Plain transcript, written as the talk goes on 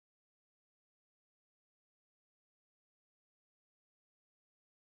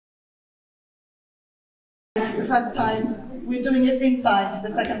The first time, we're doing it inside the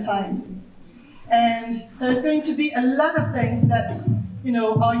second time. And there's going to be a lot of things that,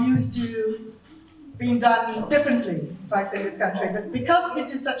 are used to being done differently, in fact, in this country. But because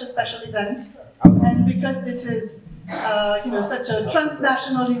this is such a special event, and because this is, such a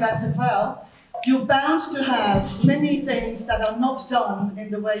transnational event as well, you're bound to have many things that are not done in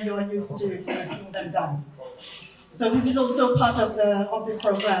the way you are used to seeing them done. So this is also part of this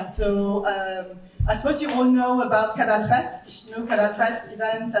program. So I suppose you all know about CADALFEST, CADALFEST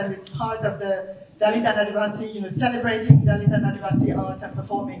event, and it's part of the Dalit and Adivasi, celebrating Dalit and Adivasi art and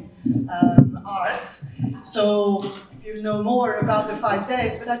performing arts. So you'll know more about the 5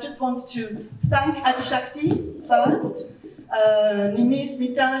 days, but I just want to thank Adishakti first, Nini,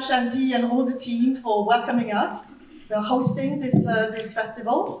 Smita, Shanti, and all the team for welcoming us. They're hosting this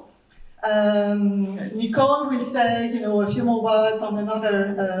festival. Nicole will say, a few more words on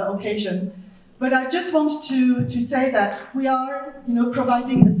another occasion. But I just want to say that we are,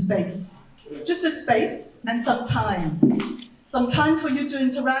 providing a space. Just a space and some time. Some time for you to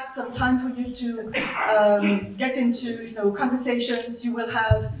interact, some time for you to get into, conversations. You will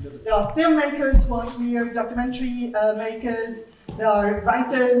have, there are filmmakers who are here, documentary makers, there are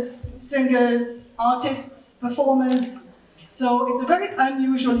writers, singers, artists, performers. So it's a very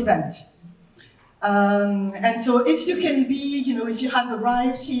unusual event. And so if you can be, if you have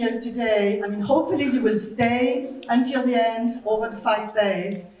arrived here today, hopefully you will stay until the end over the 5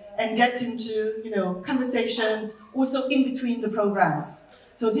 days and get into, conversations also in between the programs.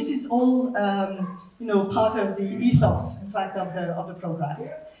 So this is all, part of the ethos, in fact, of the program.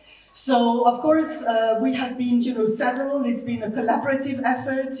 So, of course, we have been, several, it's been a collaborative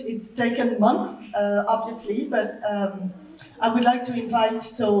effort. It's taken months, obviously, but I would like to invite,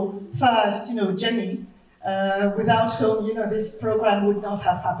 first, Jenny, without whom, this program would not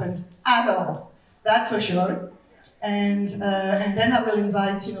have happened at all. That's for sure. And then I will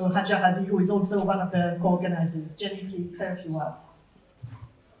invite, Haja Hadi, who is also one of the co-organizers. Jenny, please say a few words.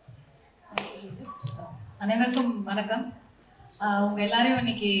 அனைவருக்கும் வணக்கம். உங்க எல்லாரையும்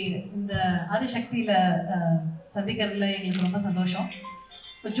இன்னைக்கு இந்த ஆதிசக்தியில சந்திக்கிறதுல எங்களுக்கு ரொம்ப சந்தோஷம்.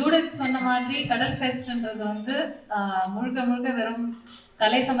 இப்போ ஜூடித் சொன்ன மாதிரி கடல் ஃபெஸ்ட்ன்றது வந்து முழுக்க முழுக்க வெறும்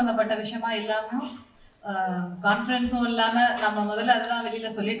கலை சம்பந்தப்பட்ட விஷயமா இல்லாமல் கான்ஃபரன்ஸும் இல்லாமல் நம்ம முதல்ல அதுதான்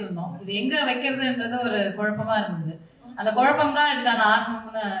வெளியில் சொல்லிட்டு இருந்தோம். இது எங்கே வைக்கிறதுன்றது ஒரு குழப்பமாக இருந்தது. அந்த குழப்பம் தான் இதுக்கான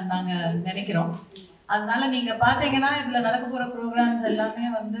ஆரம்பம்னு நாங்கள் நினைக்கிறோம். அதனால நீங்கள் பார்த்தீங்கன்னா இதில் நடக்க போகிற ப்ரோக்ராம்ஸ் எல்லாமே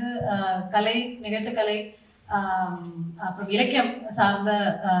வந்து கலை, நிகழ்த்துக்கலை, அப்புறம் இலக்கியம் சார்ந்த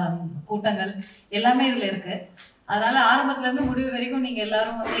கூட்டங்கள் எல்லாமே இதில் இருக்குது. அதனால ஆரம்பத்துலேருந்து முடிவு வரைக்கும் நீங்கள்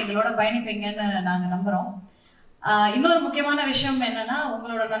எல்லாரும் வந்து எங்களோட பயணிப்பீங்கன்னு நாங்கள் நம்புகிறோம். இன்னொரு முக்கியமான விஷயம் என்னன்னா,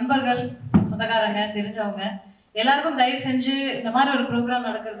 உங்களோட நண்பர்கள், சொந்தக்காரங்க, தெரிஞ்சவங்க எல்லாருக்கும் தயவு செஞ்சு இந்த மாதிரி ஒரு ப்ரோக்ராம்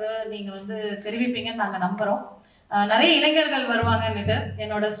நடக்கிறது நீங்கள் வந்து தெரிவிப்பீங்கன்னு நாங்கள் நம்புகிறோம். நிறைய இளைஞர்கள் வருவாங்கன்னுட்டு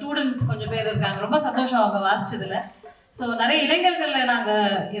என்னோட ஸ்டூடெண்ட்ஸ் கொஞ்சம் பேர் இருக்காங்க. ரொம்ப சந்தோஷம் அவங்க வாசிச்சதுல. ஸோ நிறைய இளைஞர்களை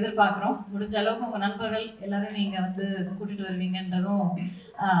நாங்கள் எதிர்பார்க்குறோம். முடிஞ்ச அளவுக்கு உங்கள் நண்பர்கள் எல்லாரும் நீங்கள் வந்து கூட்டிகிட்டு வருவீங்கன்றதும்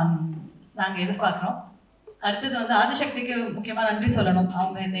நாங்கள் எதிர்பார்க்குறோம். அடுத்தது வந்து ஆதிசக்திக்கு முக்கியமாக நன்றி சொல்லணும்.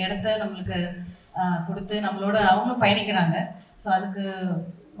 அவங்க இந்த இடத்த நம்மளுக்கு கொடுத்து நம்மளோட அவங்களும் பயணிக்கிறாங்க. ஸோ அதுக்கு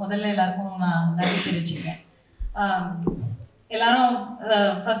முதல்ல எல்லாருக்கும் நான் நன்றி தெரிவிச்சுக்கிறேன். எல்லாரும்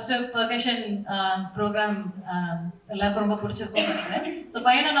ஃபர்ஸ்ட் பர்கஷன் ப்ரோக்ராம் எல்லாருக்கும் ரொம்ப பிடிச்சிருக்கும்னு நினைக்கிறேன். ஸோ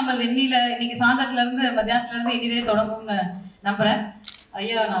பயணம் நம்மளது இன்னைக்கு சாயந்தரத்துலேருந்து மத்தியானத்துலேருந்து இனிதே தொடங்கும்னு நம்புகிறேன்.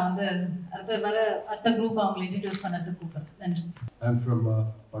 ஐயா, நான் வந்து அடுத்த குரூப் அவங்களை இன்ட்ரடியூஸ் பண்ணுறதுக்கு கூப்பிட்றேன். நன்றி. I'm from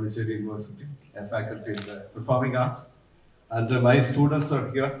Pondicherry University, a faculty in the performing arts, and my students are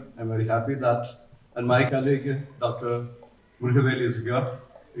here. I'm very happy that, and my colleague Dr. Murhaveli is here.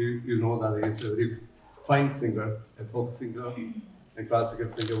 You know that he is a very fine singer, a folk singer, a classical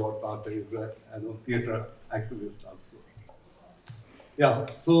singer. What part is a theatre activist also. Yeah,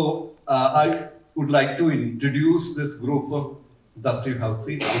 so I would like to introduce this group of just you have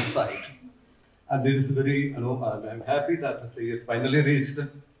seen outside. And it is very, I'm happy that she has finally reached.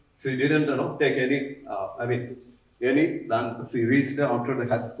 She didn't, take any, she reached after the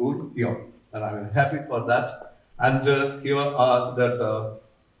high school here. And I'm happy for that. And here are that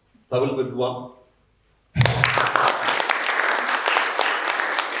Tamil Vidwan,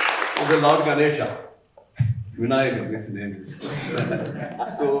 the Lord Ganesha. Vinayaka, his name is.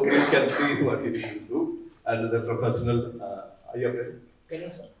 So you can see what he will do. And the professional,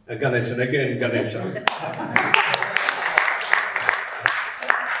 Ganesha, again Ganesha.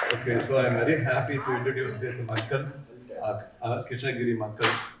 Okay, so I'm very happy to introduce this Makkal, Krishnagiri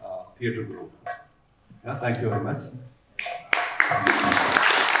Makkal Theatre Group. Yeah, thank you very much.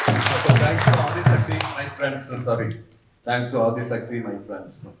 So thank you Adishakti, my friends. Sorry, thank you Adishakti, my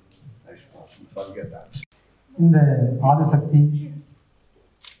friends. I should not forget that. இந்த ஆதிசக்தி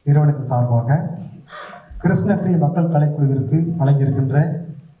நிறுவனத்தின் சார்பாக கிருஷ்ணகிரி மக்கள் கலைக்குழுவிற்கு வழங்கியிருக்கின்ற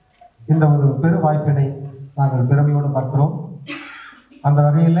இந்த ஒரு பெரு வாய்ப்பினை நாங்கள் பெருமையோடு பார்க்கிறோம். அந்த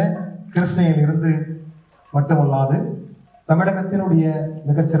வகையில் கிருஷ்ணகிரியில் இருந்து மட்டுமல்லாது தமிழகத்தினுடைய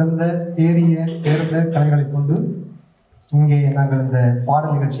மிகச்சிறந்த தேர்ந்த கலைகளை கொண்டு இங்கே நாங்கள் இந்த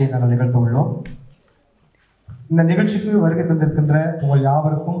பாடல் நிகழ்ச்சியை நாங்கள் நிகழ்த்த உள்ளோம். இந்த நிகழ்ச்சிக்கு வருகை தந்திருக்கின்ற உங்கள்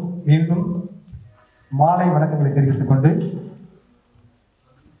யாவருக்கும் மீண்டும் மாலை வணக்கங்களை தெரிவித்துக் கொண்டு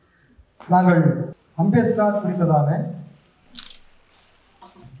நாங்கள் அம்பேத்கர் குறித்ததான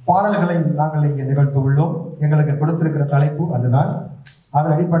பாடல்களை நாங்கள் இங்கே நிகழ்த்த உள்ளோம். எங்களுக்கு கொடுத்திருக்கிற தலைப்பு அதுதான்.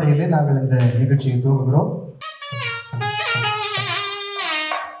 அதன் அடிப்படையிலே நாங்கள் இந்த நிகழ்ச்சியை துவங்குகிறோம்.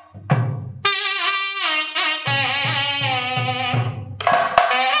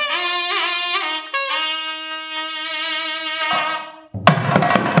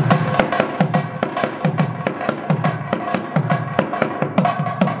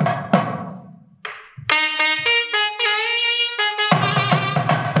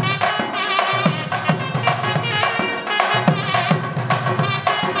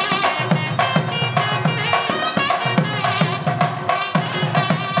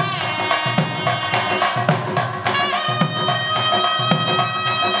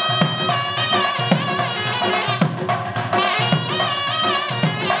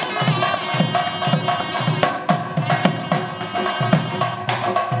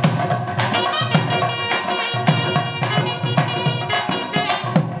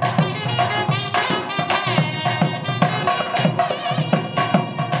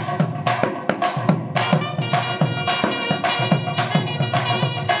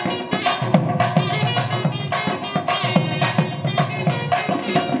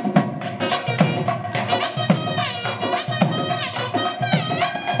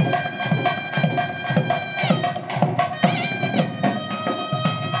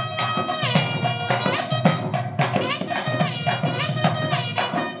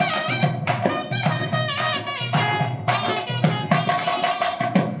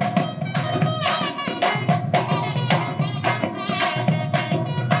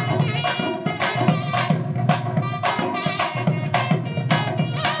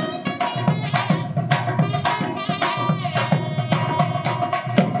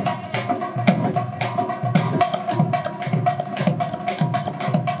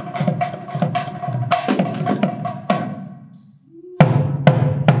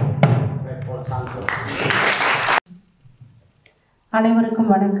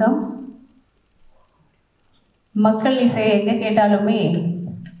 அனைவருக்கும் வணக்கம். மக்கள் இசையை எங்கே கேட்டாலுமே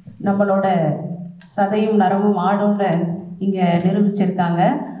நம்மளோட சதையும் நரமும் ஆடும்னு இங்கே நிரூபிச்சிருக்காங்க.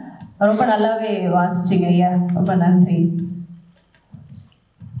 ரொம்ப நல்லாவே வாசிச்சிங்க ஐயா, ரொம்ப நன்றி.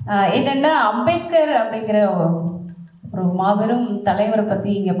 என்னென்னா அம்பேத்கர் அப்படிங்கிற ஒரு மாபெரும் தலைவரை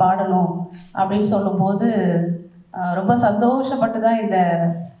பற்றி இங்கே பாடணும் அப்படின்னு சொல்லும்போது ரொம்ப சந்தோஷப்பட்டு தான் இந்த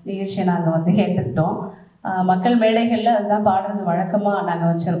நிகழ்ச்சியை நாங்கள் ஏற்றுக்கிட்டோம். மக்கள் மேடைகளில் அதுதான் பாடுறது வழக்கமாக நாங்கள்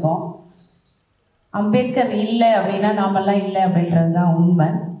வச்சுருக்கோம். அம்பேத்கர் இல்லை அப்படின்னா நாமெல்லாம் இல்லை அப்படின்றது தான் உண்மை.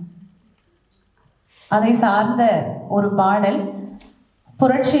 அதை சார்ந்த ஒரு பாடல்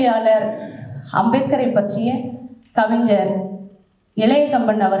புரட்சியாளர் அம்பேத்கரை பற்றிய கவிஞர்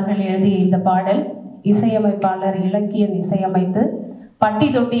இளையகம்பன் அவர்கள் எழுதிய இந்த பாடல் இசையமைப்பாளர் இலக்கியன் இசையமைத்து பட்டி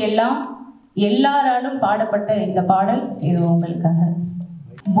தொட்டி எல்லாம் எல்லாராலும் பாடப்பட்ட இந்த பாடல் இது உங்களுக்காக.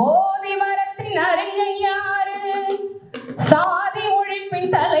 போதி மரத்தின் அறிஞன் யாரு, சாதி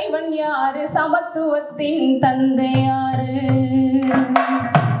ஒழிப்பின் தலைவன் யாரு, சமத்துவத்தின் தந்தை யாரு,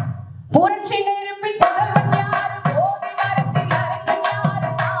 புரட்சி நெருப்பின் புதல்வன் யாரு, போதி மரத்தின் அறிஞன் யாரு,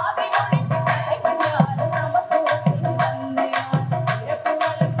 சாதி ஒழிப்பின் தலைவன் யாரு, சமத்துவத்தின் தந்தை யாரு, பிறப்பு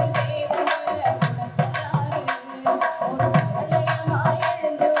வளத்தில் வேதமுள்ள புரட்சியாரு, ஒரு பிரளயமாய்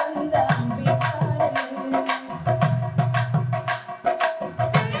எழுந்து வந்த அம்பேத்கர்.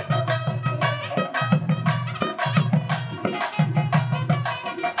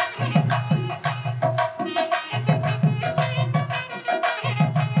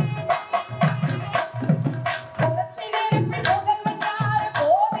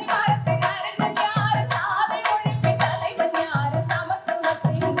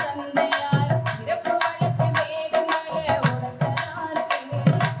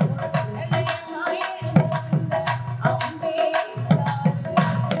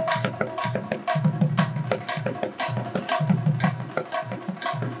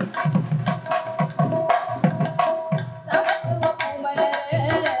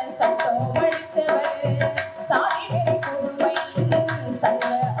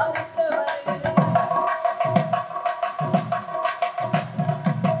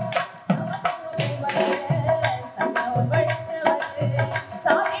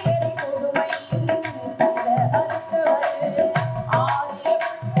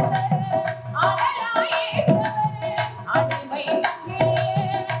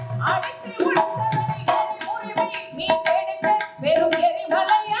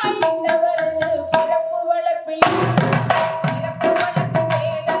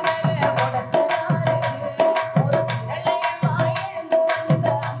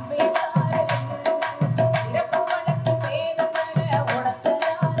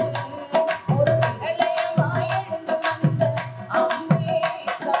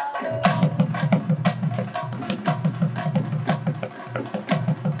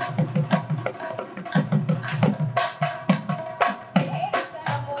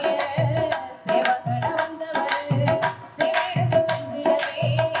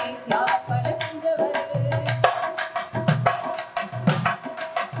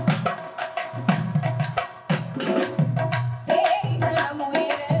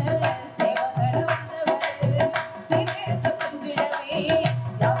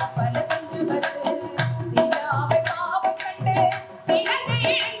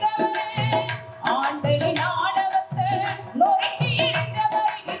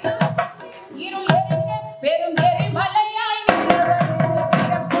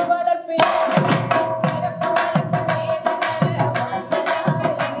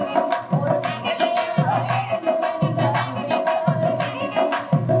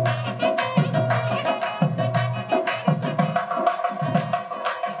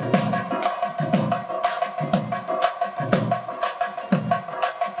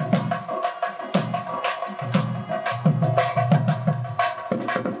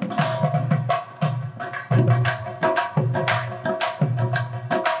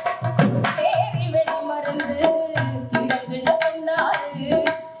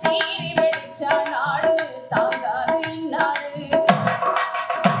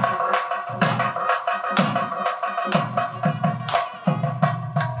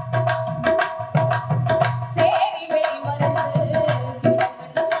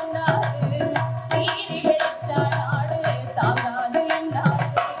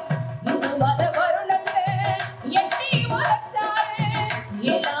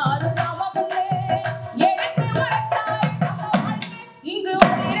 எல்லாரும் சமமுன்னு எடுத்து வச்சாய் நம்ம வாழ்க்கை இங்கு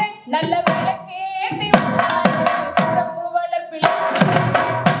ஒளிர நல்ல விளக்கேத்தி வச்சாய் பிறப்பு வளர்ப்பில்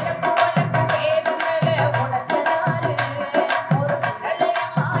வேதங்களை உடைச்சதாரு ஒரு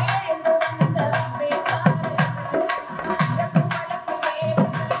பிரளயமா எழுந்து வந்த அம்பேத்கர் பிறப்பு வளர்ப்பு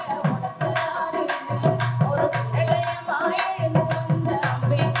வேதங்களை உடைச்சதாரு ஒரு பிரளயமா எழுந்து வந்த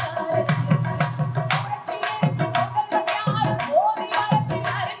அம்பேத்கர் புரட்சி எழுப்பு முதல்வன் யாரு போதி மரத்தின்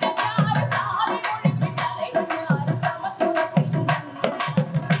அறிஞர் யாரு சாதி ஒழிப்பின் தலைவன் யாரு சமத்துவத்தின்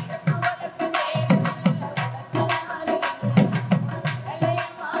பிறப்பு வளர்ப்பு வேதங்களை உடைச்சதாரு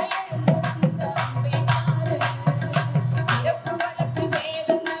பிரளயமா எழுந்து வந்த அம்பேத்கர் பிறப்பு வளர்ப்பு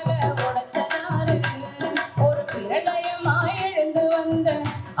வேதங்களை உடைச்சதாரு ஒரு பிரளயமா எழுந்து வந்த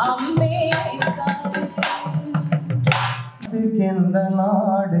அம்பேத்கர் எந்த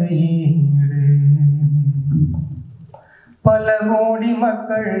நாடு ஈடு பல கோடி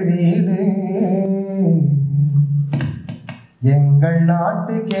மக்கள் வீடு எங்கள்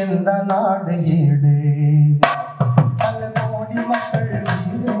நாட்டுக்கு எந்த நாடு ஈடு பல கோடி மக்கள்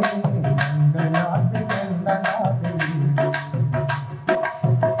வீடு எங்கள் நாட்டுக்கு எந்த நாடு ஈடு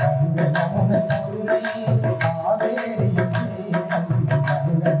கங்க யமுனை பொருளை காவேரிய தீரம்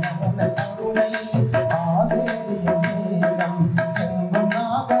கங்க யமுனை பொருளை காவேரிய தீரம் எங்கும்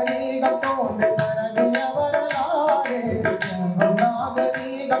நாகரீகம் தோன்றி பரவிய வரலாறு எங்கும்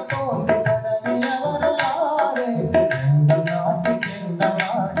நாகரீகம் தோன்றி பரவிய வரலாறு எங்கள் நாட்டுக்கு எந்த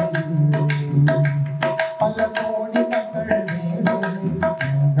நாடு பல கோடி மக்கள் வீடு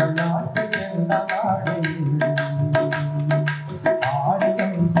எங்கள் நாட்டுக்கு எந்த நாடு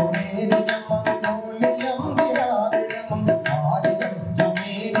ஆரியம் சுமேரியம் மங்கோலியம் திராவிடமும் ஆரியம்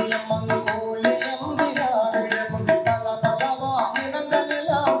சுமேரியம் மங்கோலியம் திராவிடமும் பல பலவா இனங்கள்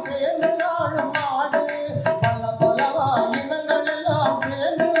எல்லாம் சேர்ந்து வாழும் நாடு பல பலவா இனங்கள் எல்லாம்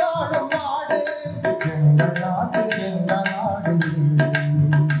சேர்ந்து வாழும் நாடு எங்கள் நாட்டுக்கு எந்த நாடு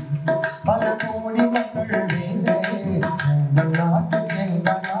பல கோடி மக்கள் வீடு எங்கள் நாட்டுக்கு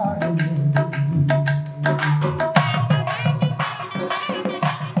எந்த நாடு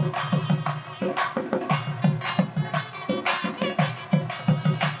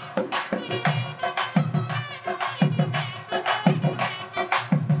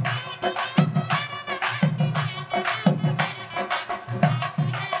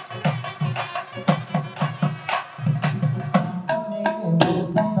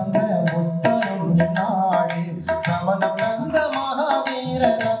சமணம் தந்த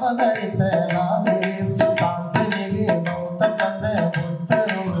மகாவீரர் அவதரித்த நாடு சாந்தமிகு பௌத்தம் தந்த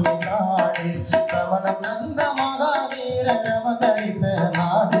புத்தரும் நாடு சமணம் தந்த மகாவீரர் அவதரித்த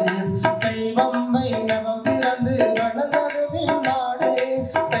நாடு சைவம் வைணவம் பிறந்து வளர்ந்தது மின்னாடு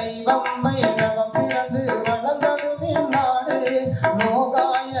சைவம் வைணவம் பிறந்து வளர்ந்தது மின்னாடு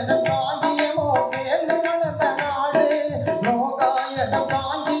லோகாயதம் சாங்கியமோ சேர்ந்து வளர்ந்த நாடு லோகாயதம்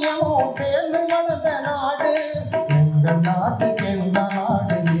சாங்கியமோ சேர்ந்து வளர்ந்த நாடு எங்கள் நாட்டுக்கு எந்த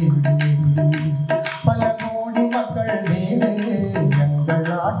நாடு பல கோடி மக்கள் வீடு எங்கள்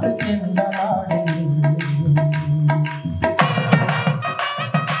நாட்டுக்கு எந்த நாடு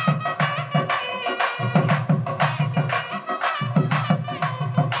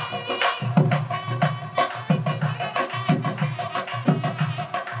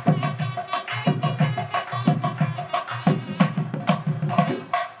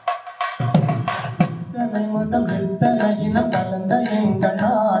இத்தனை மதம் எத்தனை இனம் கலந்த எங்கள்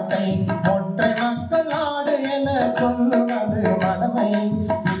நாட்டை ஒற்றை மக்கள் நாடு என சொல்லுவது மடமை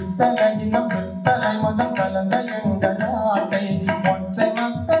இத்தனை இனம் எத்தனை மதம் கலந்த எங்கள் நாட்டை ஒற்றை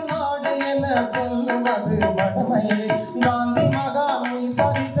மக்கள் நாடு என சொல்லுவது மடமை காந்தி மகாமி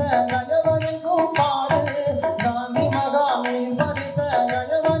பறித்த கயவரின் கூப்பாடு காந்தி மகாமி பறித்த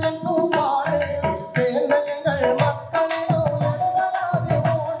கயவரின் கூப்பாடு சேர்ந்த எங்கள் மக்களிடம் எடுபடாது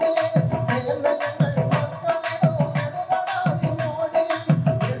ஓடி சேர்ந்த எங்கள் மக்களிடம் எடுபடாது ஓடி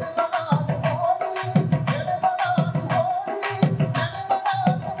எடுபடாது ஓடி எடுபடாது ஓடி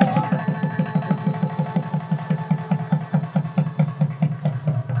எடுபடாது ஓடி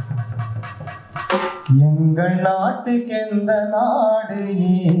எங்கள் நாட்டுக்கு எந்த நாடு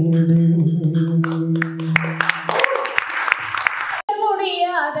ஈடு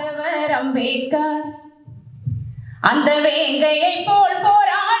முடியாதவர் அம்பேத்கர் அந்த வேங்கையை போல்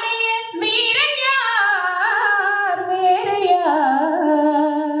போராடிய வீரன் யார் வேறு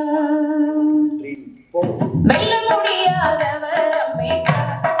யார் வெல்ல முடியாதவர்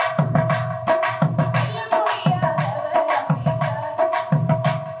அம்பேத்கர் வெல்ல முடியாதவர் அம்பேத்கர்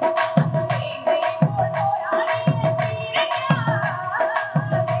அந்த வேங்கையை போல் போராடிய வீரன் யார்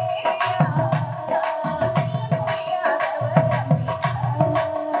வேறு யார் வெல்ல முடியாதவர் அம்பேத்கர்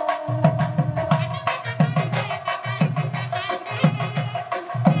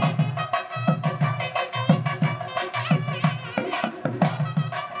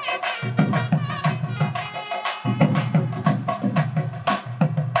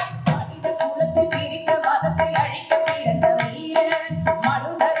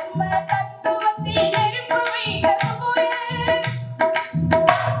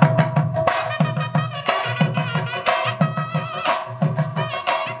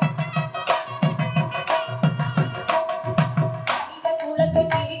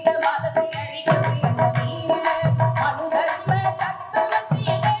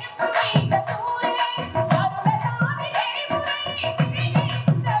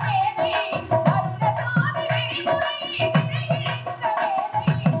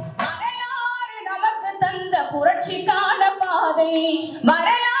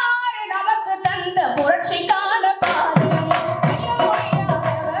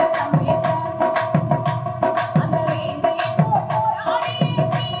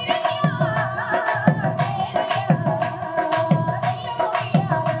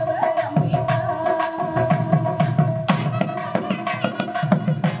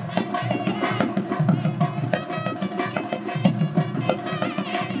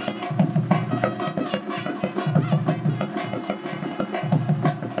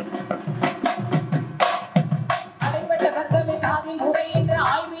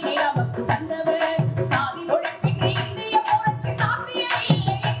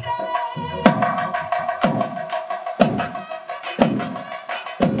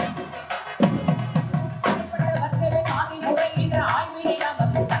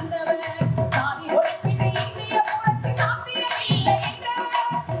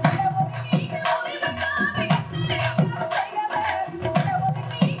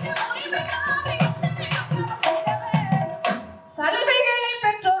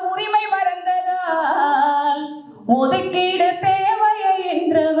ஒதுக்கீடு தேவையை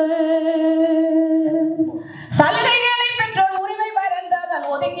என்றவர் சலுகைகளை பெற்றோர் உரிமை மறந்தால்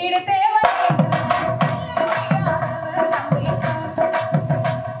ஒதுக்கீடு தேவை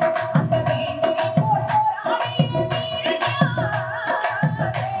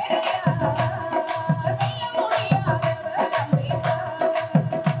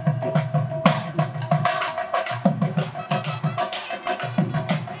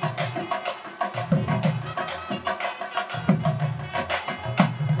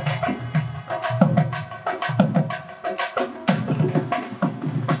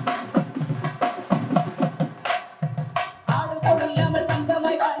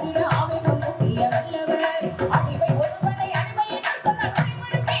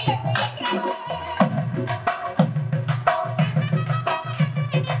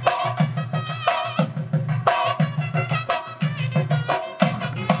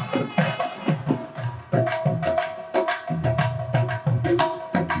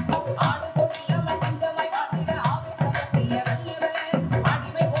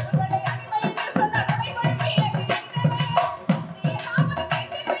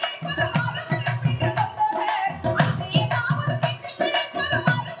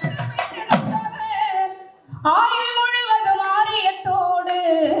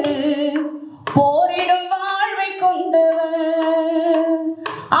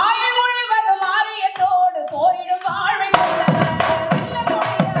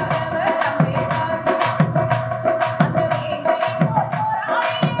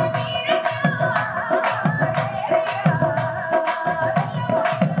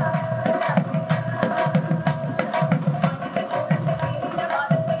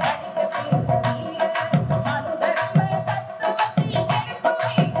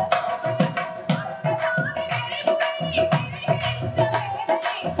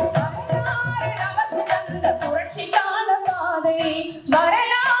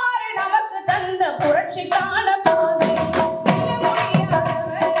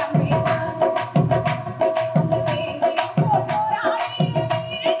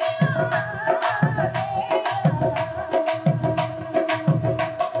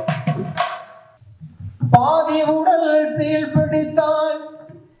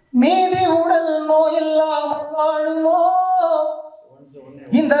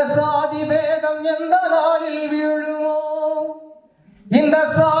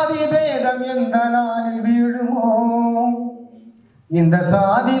இந்த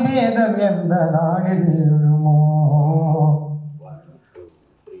சாதி வேதம் எந்த நாளில் எழுமோ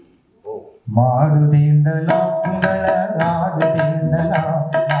மாடு தீண்டலாம் உங்களை ஆடு தீண்டலாம்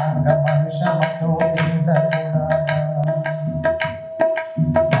நாங்க மனுஷன் மட்டும் தீண்டக்கூடாது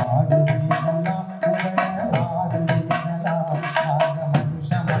மாடு தீண்டலாம் உங்களை ஆடு தீண்டலாம் நாங்க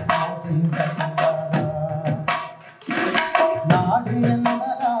மனுஷன் மட்டும் தீண்டக்கூடாது நாடு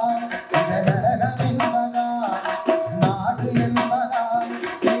என்பதா இதை நரகம் என்பதா நாடு என்பதா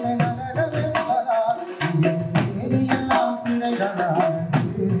இதை நரகம் என்பதா சேரியெல்லாம் சிறைகளாக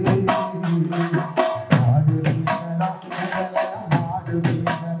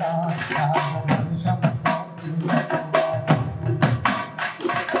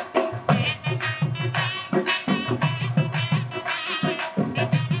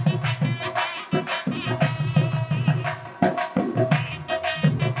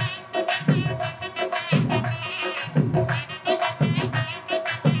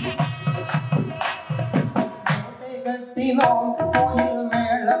கோயில்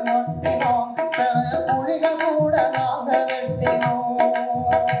மேளம் ஒட்டினோம் புலிகள் கூட நாங்க வெட்டினோம்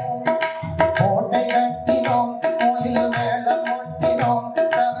கோட்டை கட்டினோம் கோயில் மேளம் ஒட்டினோம்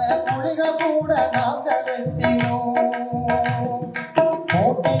புலிகள் கூட நாங்க வெட்டினோம்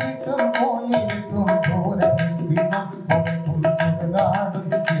கோட்டை விட்டும் கோயில் விட்டும் போல நிற்கிறோம் கொடுக்கும்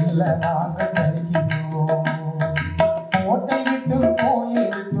சுடுகாடும் இல்ல நாங்க தருகிறோம் கோட்டை விட்டும்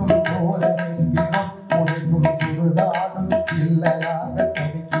கோயில் விட்டும் போல நிற்கிறோம் கொடுக்கும் சுடுகாடும் இல்லையாக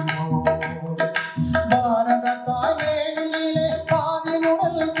கிடைக்கிறோம் பாரத தாய் மேனியிலே பாதி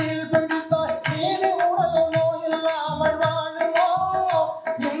உடல் சீல் பிடித்தாய் மீதி உடல் நோயில்லாமல் வாழுமோ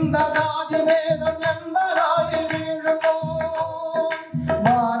இந்த ஜாதி வேதம் எந்த நாளில் வீழுமோ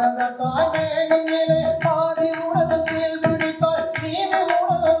பாரத தாய் மேனியிலே பாதி உடல் சீல் பிடித்தாய் மீதி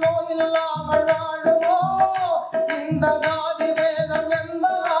உடல் நோயில்லாமல் வாழுமோ இந்த ஜாதி வேதம் எந்த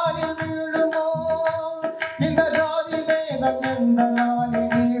நாளில் வீழுமோ இந்த ஜாதி வேதம் எந்த நாளில்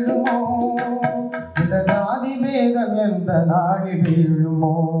வீழுமோ இந்த ஜாதி வேதம் எந்த நாளில்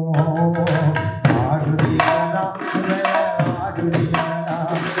வீழுமோ ஆடுதீங்களா ஆடுதீங்களா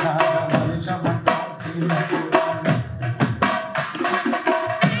மனுஷன் மட்டும்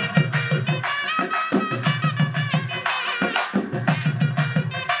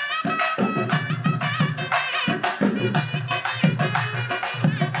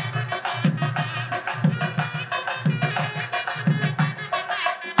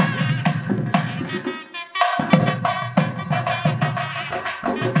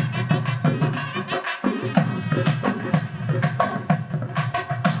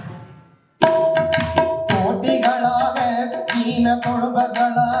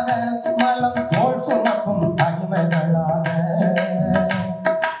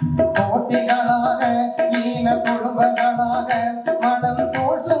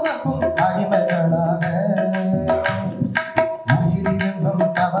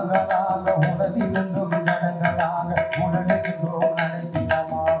சவங்களாக உணவிருந்தும் ஜனங்களாக உணடுகின்றோம்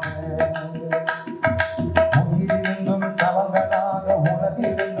நடைபிடமாக. உயிரிருந்தும் சவங்களாக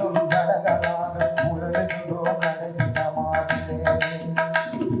உணவிருந்தும் ஜனங்களாக உணடுகின்றோம் நடைபிடமாக.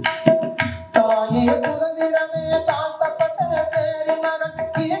 தாயே சுதந்திரமே தாழ்த்தப்பட்ட சேரி மகன்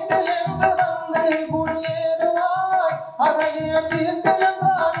வீட்டிலிருந்து வந்து குடியேறுவார். அதையே தீர்த்து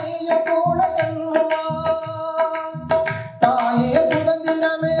என்றால் நீயும் கூட எண்ணுவார். தாயே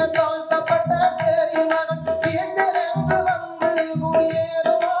சுதந்திரமே தாழ்த்தப்பட்ட சேரி மகன் வீட்டிலிருந்து வந்து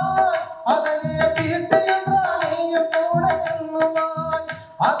குடியேறுவார். அதையே தீர்த்து என்றால் நீயும் கூட எண்ணுவாய்.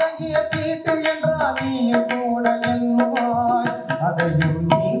 அதையே தீர்த்து என்றால் நீயும் கூட எண்ணுவாய். அதையும்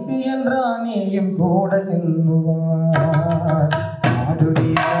நீட்டு என்றால் நீயும் கூட எண்ணுவாய்.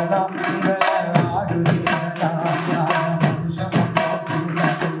 ஆடுதீரனா ஆடுதீரனா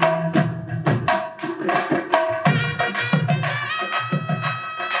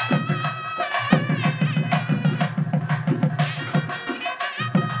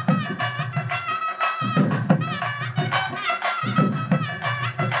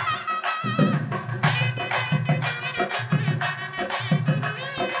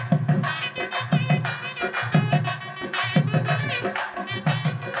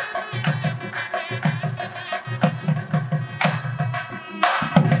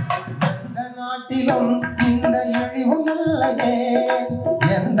இந்த இழிவு இல்லையே,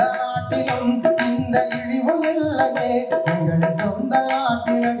 எந்த நாட்டிலும் இந்த இழிவு இல்லையே. எங்கள் சொந்த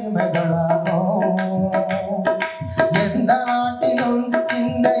நாட்டில் அடிமைகளானோ. எந்த நாட்டிலும்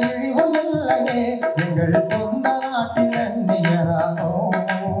இந்த இழிவு இல்லையே, எங்கள் சொந்த நாட்டில் அந்நியரானோ.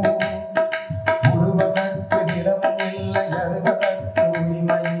 உழுவதற்கு நிலமும் இல்லை, அறுவதற்கு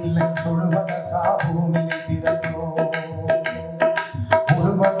உரிமை இல்லை, தொழுவதற்கா பூமியில் பிறந்தோ.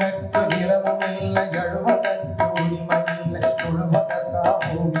 உழுவதற்கு நிலமும் இல்லை, அழுவதற்கு உரிமை இல்லை, தொழுவதற்கா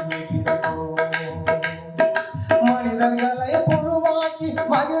பூமியில் பிறந்தோ. மனிதர்களை புழுவாக்கி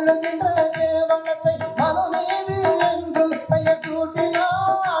மகிழுகின்ற கேவலத்தை மனுநீதி என்று பெயர்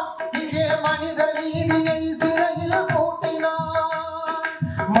சூட்டினான். இங்கே மனித நீதியை சிறையில் பூட்டினான்.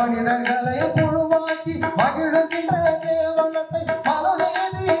 மனிதர்களை புழுவாக்கி மகிழுகின்ற கேவலத்தை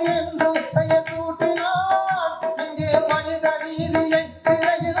மனுநீதி என்று பெயர் சூட்டினான். இங்கே மனித நீதியை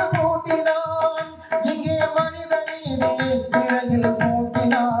சிறையில் பூட்டினான். இங்கே மனித நீதியை சிறையில்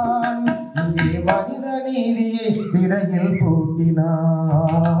பூட்டினான். இங்கே மனித நீதியை சிறையில்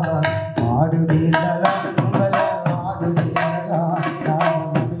பூட்டினான். ஆடுதீர்களா உங்களை ஆடுதீர்களா, நாம்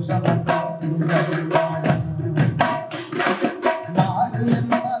மனுஷமன்றம் நாடு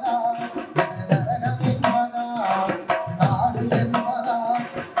என்பதா இது நரகம் என்பதா, நாடு என்பதா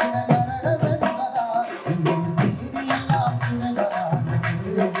இது நரகம் என்பதா, இங்கே செய்தி எல்லாம் சிறைகளானது.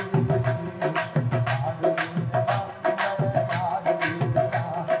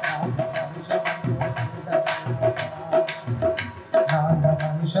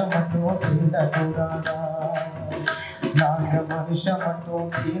 மனுஷ மட்டும் தீண்டக்கூடாதா, நாங்க மனுஷ மட்டும்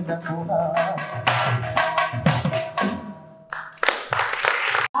தீண்டக்கூடாதா.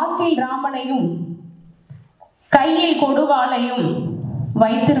 ஆக்கில் ராமனையும் கையில் கொடுவாளையும்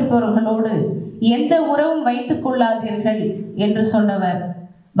வைத்திருப்பவர்களோடு எந்த உறவும் வைத்துக் கொள்ளாதீர்கள் என்று சொன்னவர்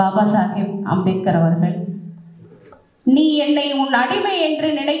பாபாசாஹேப் அம்பேத்கர் அவர்கள். நீ என்னை உன் அடிமை என்று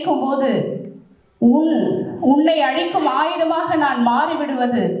நினைக்கும் போது உன்னை அழிக்கும் ஆயுதமாக நான்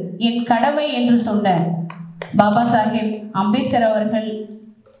மாறிவிடுவது என் கடமை என்று சொன்ன பாபாசாஹேப் அம்பேத்கர் அவர்கள்.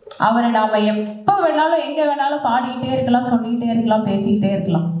 அவரை நாம எப்போ வேணாலும் எங்க வேணாலும் பாடிக்கிட்டே இருக்கலாம், சொல்லிக்கிட்டே இருக்கலாம், பேசிக்கிட்டே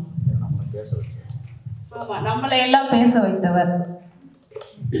இருக்கலாம். ஆமா, நம்மளை எல்லாம் பேச வைத்தவர்.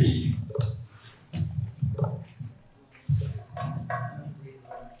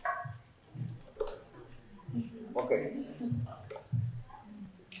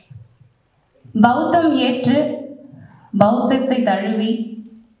 பௌத்தம் ஏற்று பௌத்தத்தை தழுவி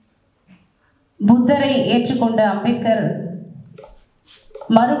புத்தரை ஏற்றுக்கொண்ட அம்பேத்கர்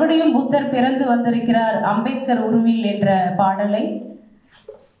மறுபடியும் புத்தர் பிறந்து வந்திருக்கிறார் அம்பேத்கர் உருவில் என்ற பாடலை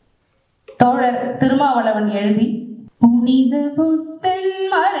தோழர் திருமாவளவன் எழுதி, புனித புத்தன்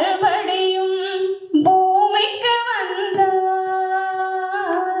மறுபடியும் பூமிக்கு வந்தார்,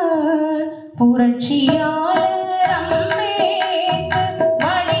 புரட்சியாளர் அம்பேத்கர்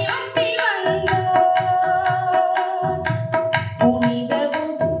வடிவத்தில் வந்தார். புனித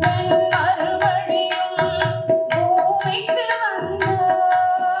புத்தன் மறுபடியும் பூமிக்கு வந்தார்,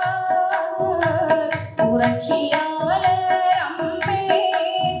 புரட்சியாளர்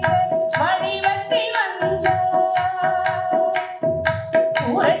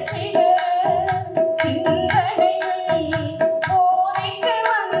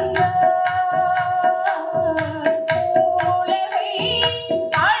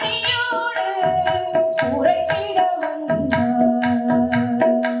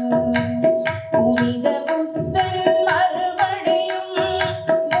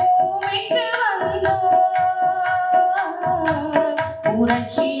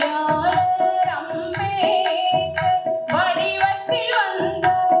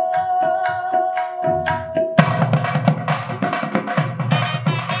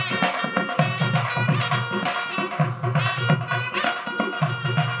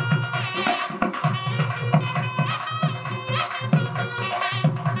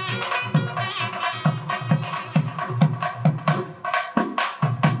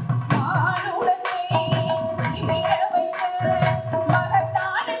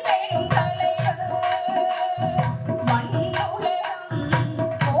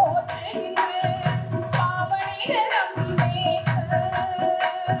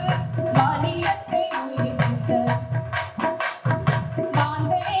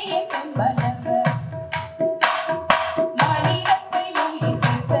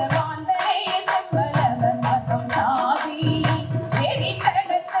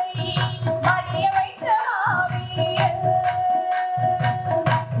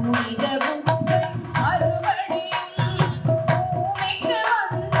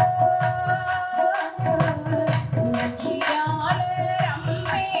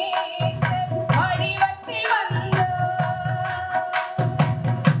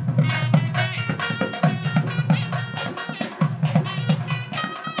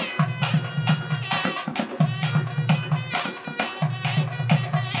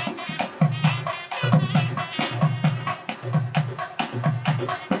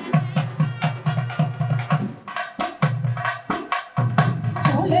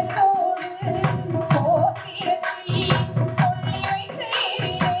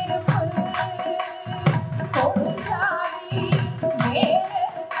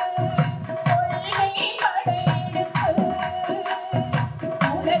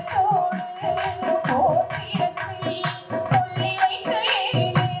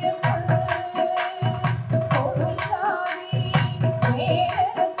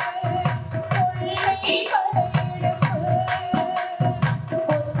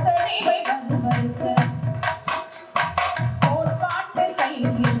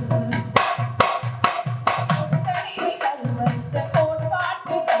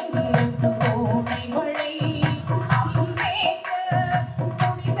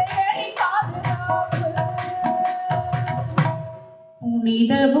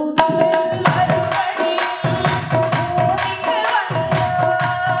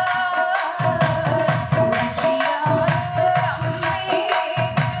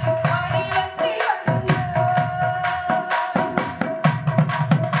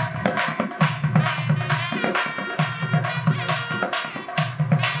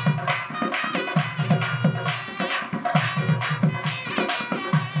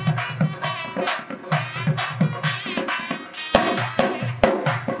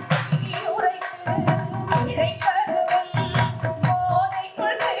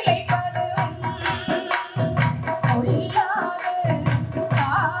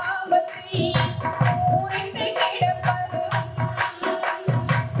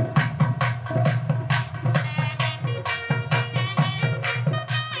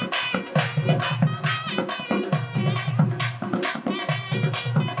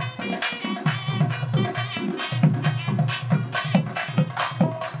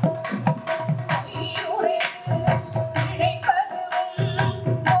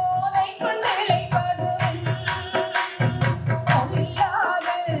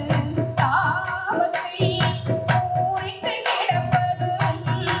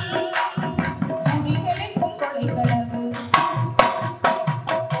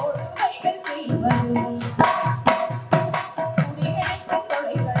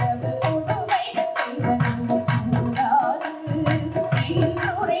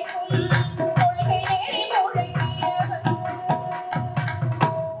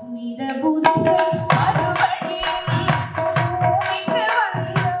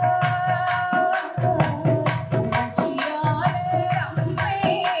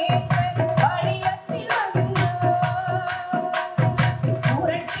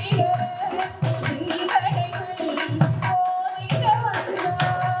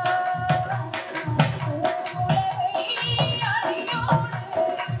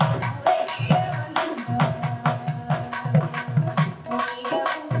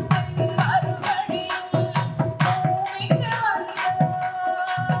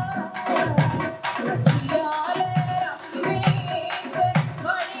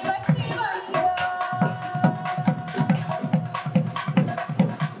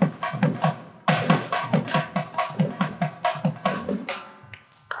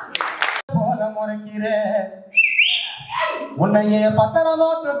உன்னையே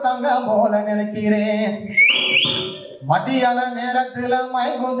பத்திரமாத்து தங்க போல நினைக்கிறேன். மத்தியான நேரத்துல மை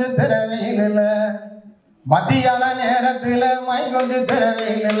கொஞ்சம் திறவையில், மத்தியான நேரத்துல மை கொஞ்சம்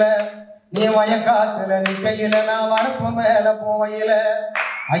திறவையில், நீ வயக்காட்டுல நிக்கையில நான் வரப்பு மேல போவையில,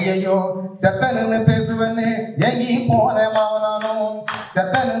 ஐயோ செத்த நின்று பேசுவேன்னு எங்கி போன மாமனானோ,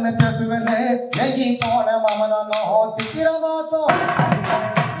 செத்த நின்று பேசுவேன்னு எங்கி போன மாமனானோ. சித்திர மாசம்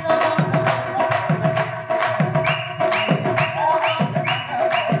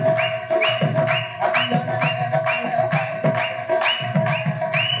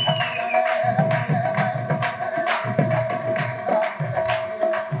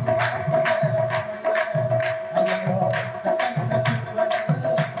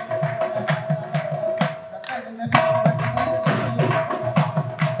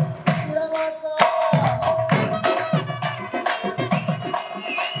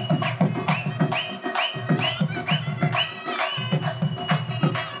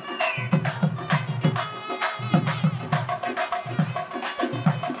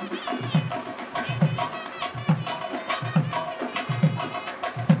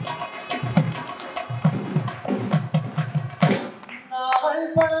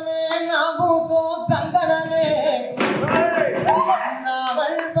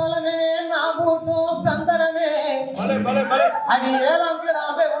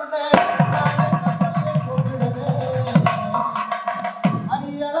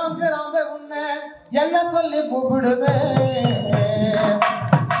என்ன சொல்லி கூப்பிடுவே.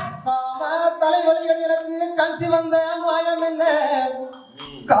 காம தலைவலிகள் எனக்கு கஞ்சி வந்த மாயம் என்ன,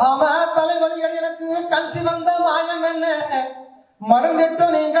 காம தலைவலிகள் எனக்கு கஞ்சி வந்த மாயம் என்ன, மருந்திட்டு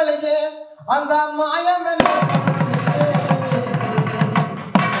நீங்களையே அந்த மாயம் என்ன,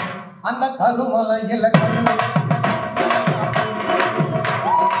 அந்த கருமலையில கரு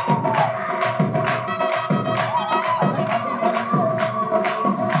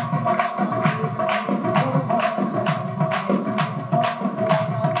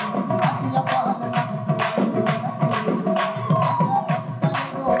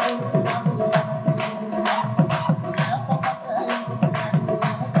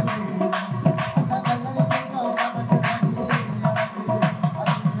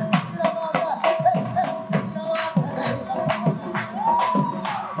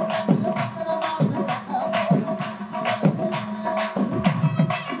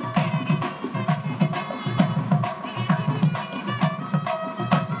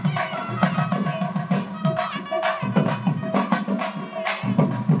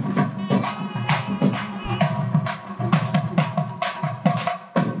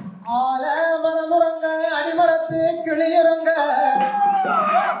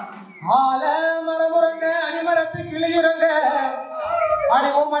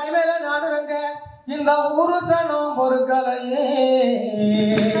இந்த ஊரு சனம் ஒரு கலையே.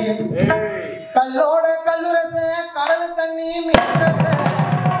 கல்லோட கல்லுரச கடல் தண்ணி மீனுரச,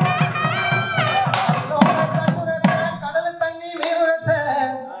 கல்லோட கல்லுரச கடல் தண்ணி மீனுரச,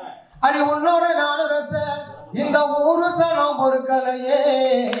 அடி உன்னோட நானுரச இந்த ஊரு சனம் ஒரு கலையே.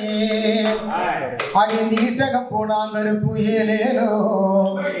 அடி நீ சகப்பு நாங்கருப்பு ஏலேலோ,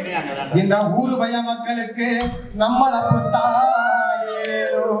 இந்த ஊரு பய மக்களுக்கு நம்மள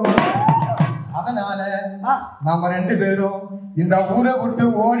புத்தாயேலோ. அதனால நாம ரெண்டு பேரும் இந்த ஊரை விட்டு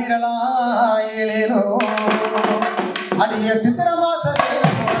ஓடிடலாம் ஏழேலோ. அடிய சித்திர மாசம்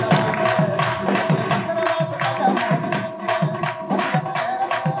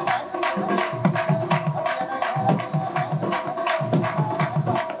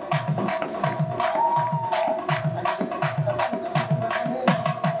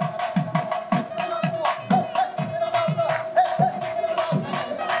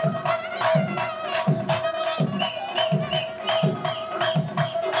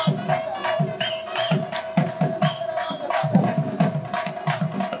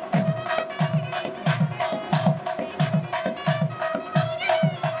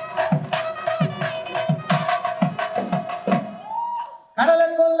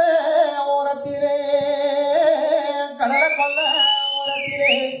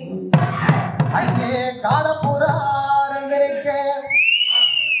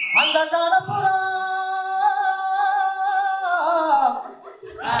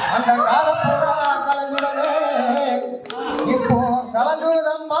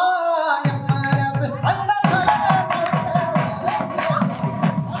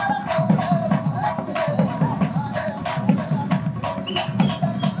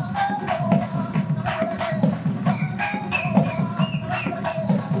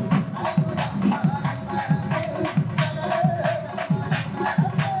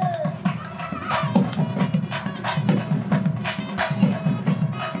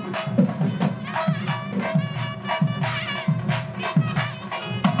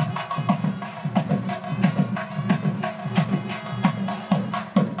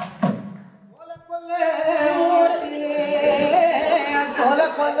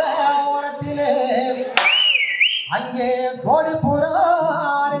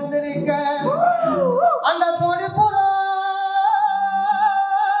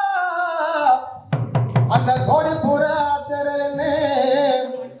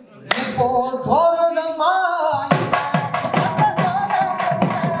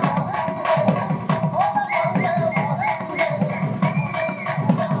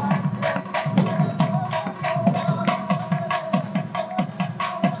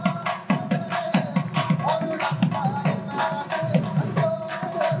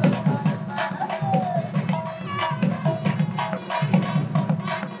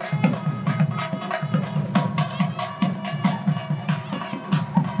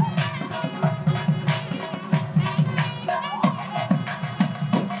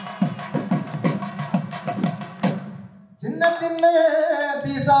சின்ன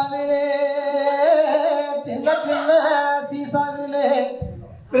சீசாவிலே சின்ன சின்ன சீசாவிலே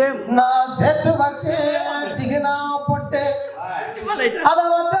நான் சேர்த்து வச்சேன் சிகனா போட்டு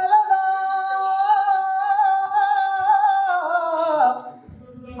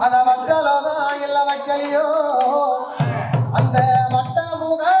அதை வச்சாலதான் இல்ல வைக்கலையோ அந்த வட்ட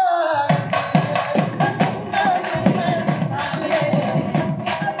முக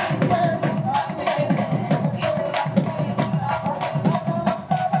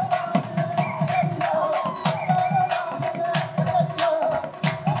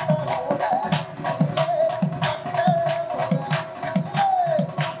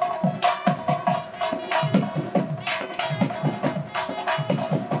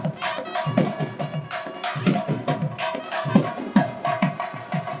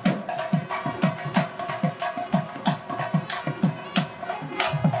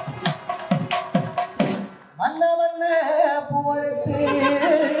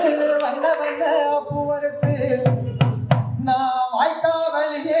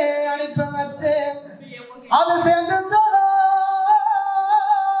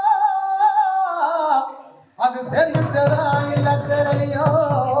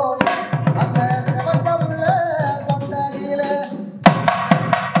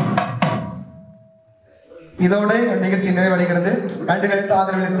இதோடு நிகழ்ச்சி நிறைவடைகிறது. கண்டுகளித்து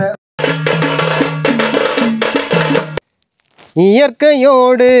ஆதரவளித்த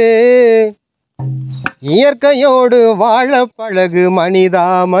இயற்கையோடு வாழ பழகு மனிதா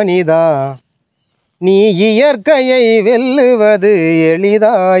மனிதா, நீ இயற்கையை வெல்லுவது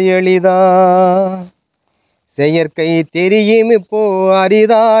எளிதா எளிதா. செயற்கை தெரியும் இப்போ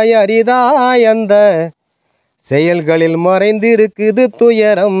அரிதாய் அரிதாய், அந்த செயல்களில் மறைந்திருக்குது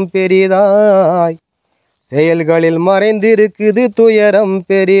துயரம் பெரிதாய், செயல்களில் மறைந்திருக்குது துயரம்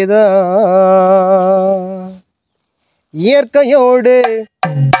பெரிதா. இயற்கையோடு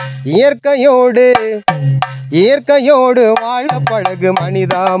இயற்கையோடு இயற்கையோடு வாழ பழகு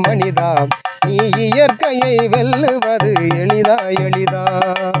மனிதா மனிதா, நீ இயற்கையை வெல்லுவது எளிதா எளிதா.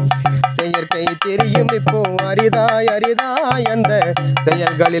 செயற்கை தெரியும் இப்போ அரிதாய் அரிதாய், அந்த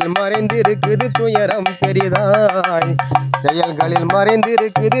செயல்களில் மறைந்திருக்குது துயரம் பெரிதாய், செயல்களில்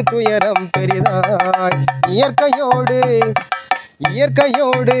மறைந்திருக்குது துயரம் பெரிதாய். இயற்கையோடு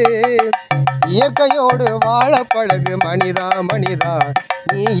இயற்கையோடு இயற்கையோடு வாழ பழகு மனிதா மனிதா,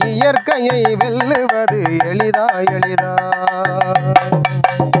 நீ இயற்கையை வெல்லுவது எளிதா எளிதா.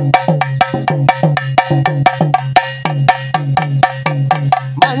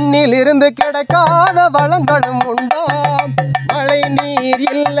 மண்ணில் இருந்து கிடைக்காத வளங்களும் உண்டா, மழை நீர்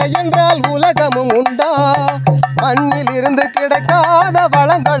இல்லை என்றால் உலகமும் உண்டா. மண்ணில் இருந்து கிடைக்காத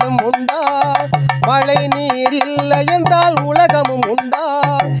வளங்களும் உண்டா, மழை நீர் இல்லை என்றால் உலகமும் உண்டா.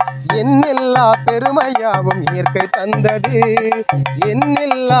 எண்ணில்லா பெருமையாவும் இயற்கை தந்தது,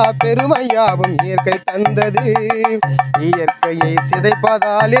 எண்ணில்லா பெருமையாவும் இயற்கை தந்தது. இயற்கையை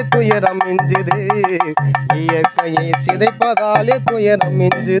சிதைப்பதாலே துயரம் மிஞ்சுது, இயற்கையை சிதைப்பதாலே துயரம்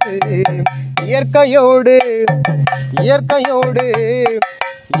மிஞ்சுது. இயற்கையோடு இயற்கையோடு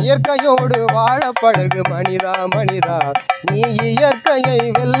இயற்கையோடு வாழ பழகு மனிதா மனிதா, நீ இயற்கையை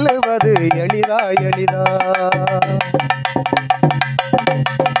வெல்லுவது எளிதா எளிதா.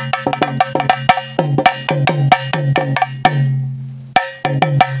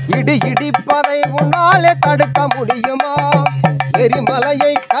 இடி இடிப்பதை உன்னாலே தடுக்க முடியுமா,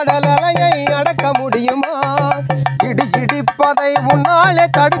 எரிமலையை கடல் அலையை அடக்க முடியுமா. இடி இடிப்பதை உன்னாலே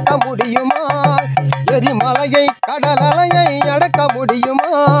தடுக்க முடியுமா, எரிமலையை கடல் அலையை அடக்க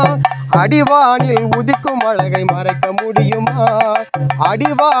முடியுமா. அடிவானில் உதிக்கும் அழகை மறைக்க முடியுமா,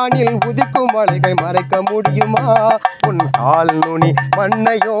 அடிவானில் உதிக்கும் அழகை மறைக்க முடியுமா. உன் கால் நுனி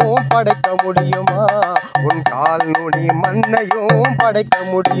மண்ணையும் படைக்க முடியுமா, உன் கால் நுனி மண்ணையும் படைக்க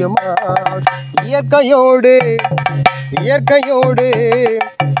முடியுமா. இயற்கையோடு இயற்கையோடு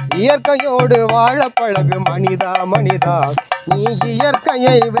இயற்கையோடு வாழ பழகு மனிதா மனிதா, நீ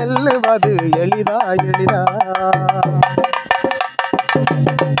இயற்கையை வெல்லுவது எளிதா எளிதா.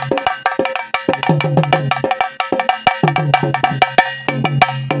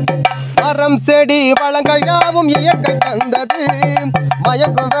 மரம் செடி வளங்கள் யாவும் இயற்கை தந்தது,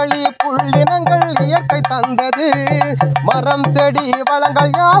 மயக்கும் வெளி புள்ளினங்கள் இயற்கை தந்தது. மரம் செடி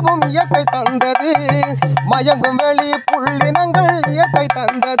வளங்கள் யாவும் இயற்கை தந்தது, மயங்கும் வெளி புள்ளினங்கள் இயற்கை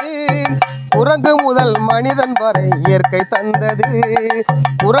தந்தது. குரங்கு முதல் மனிதன் வரை இயற்கை தந்தது,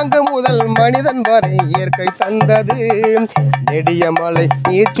 குரங்கு முதல் மனிதன் வரை இயற்கை தந்தது. நெடிய மலை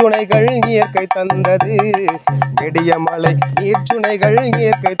நீர்ச்சுனைகள் இயற்கை தந்தது, நெடிய மலை நீர்ச்சுனைகள்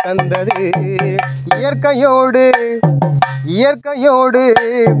இயற்கை தந்தது. இயற்கையோடு இயற்கையோடு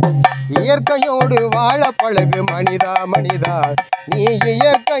இயற்கையோடு வாழ பழகு மனிதா மனிதா, நீ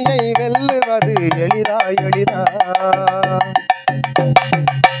இயற்கையை வெல்லுவது எளிதா எளிதா.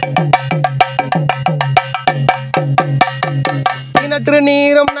 கிணற்று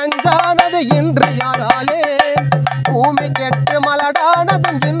நீரும் நஞ்சானது இன்று யாராலே, பூமி கெட்டு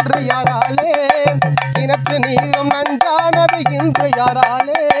மலடானதும் இன்று யாராலே. கிணற்று நீரும் நஞ்சானது இன்று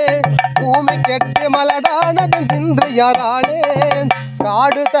யாராலே, பூமி கெட்டு மலடானதும் இன்று யாராலே.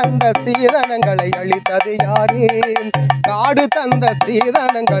 காடு தந்த சீதனங்களை அளித்தது யாரு, காடு தந்த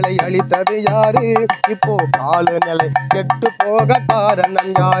சீதனங்களை அளித்தது யாரு. இப்போ காலநிலை கெட்டு போக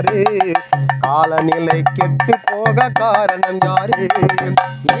காரணம் யாரு, காலநிலை கெட்டு போக காரணம் யாரு.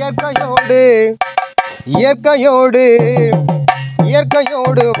 இயற்கையோடு இயற்கையோடு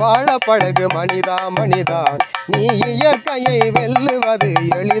இயற்கையோடு வாழ பழகு மனிதா மனிதா, நீ இயற்கையை வெல்லுவது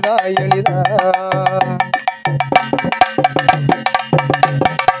எளிதா எளிதா.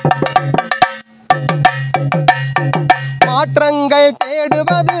 மாற்றங்கள்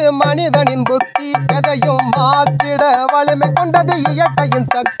தேடுவது மனிதனின் புத்தி, எதையும் மாற்றிட வலிமை கொண்டது இயற்கையின்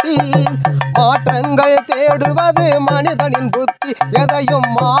சக்தி. மாற்றங்கள் தேடுவது மனிதனின் புத்தி, எதையும்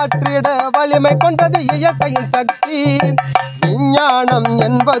மாற்றிட வலிமை கொண்டது இயற்கையின் சக்தி. விஞ்ஞானம்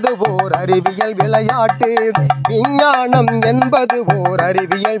என்பது ஓர் அறிவியல் விளையாட்டு, விஞ்ஞானம் என்பது ஓர்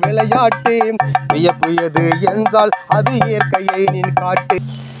அறிவியல் விளையாட்டு. வியப்பு எது என்றால் அது இயற்கையை நீ காட்டு,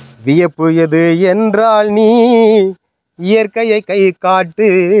 வியப்பு எது என்றால் நீ இயற்கையை கை காட்டு.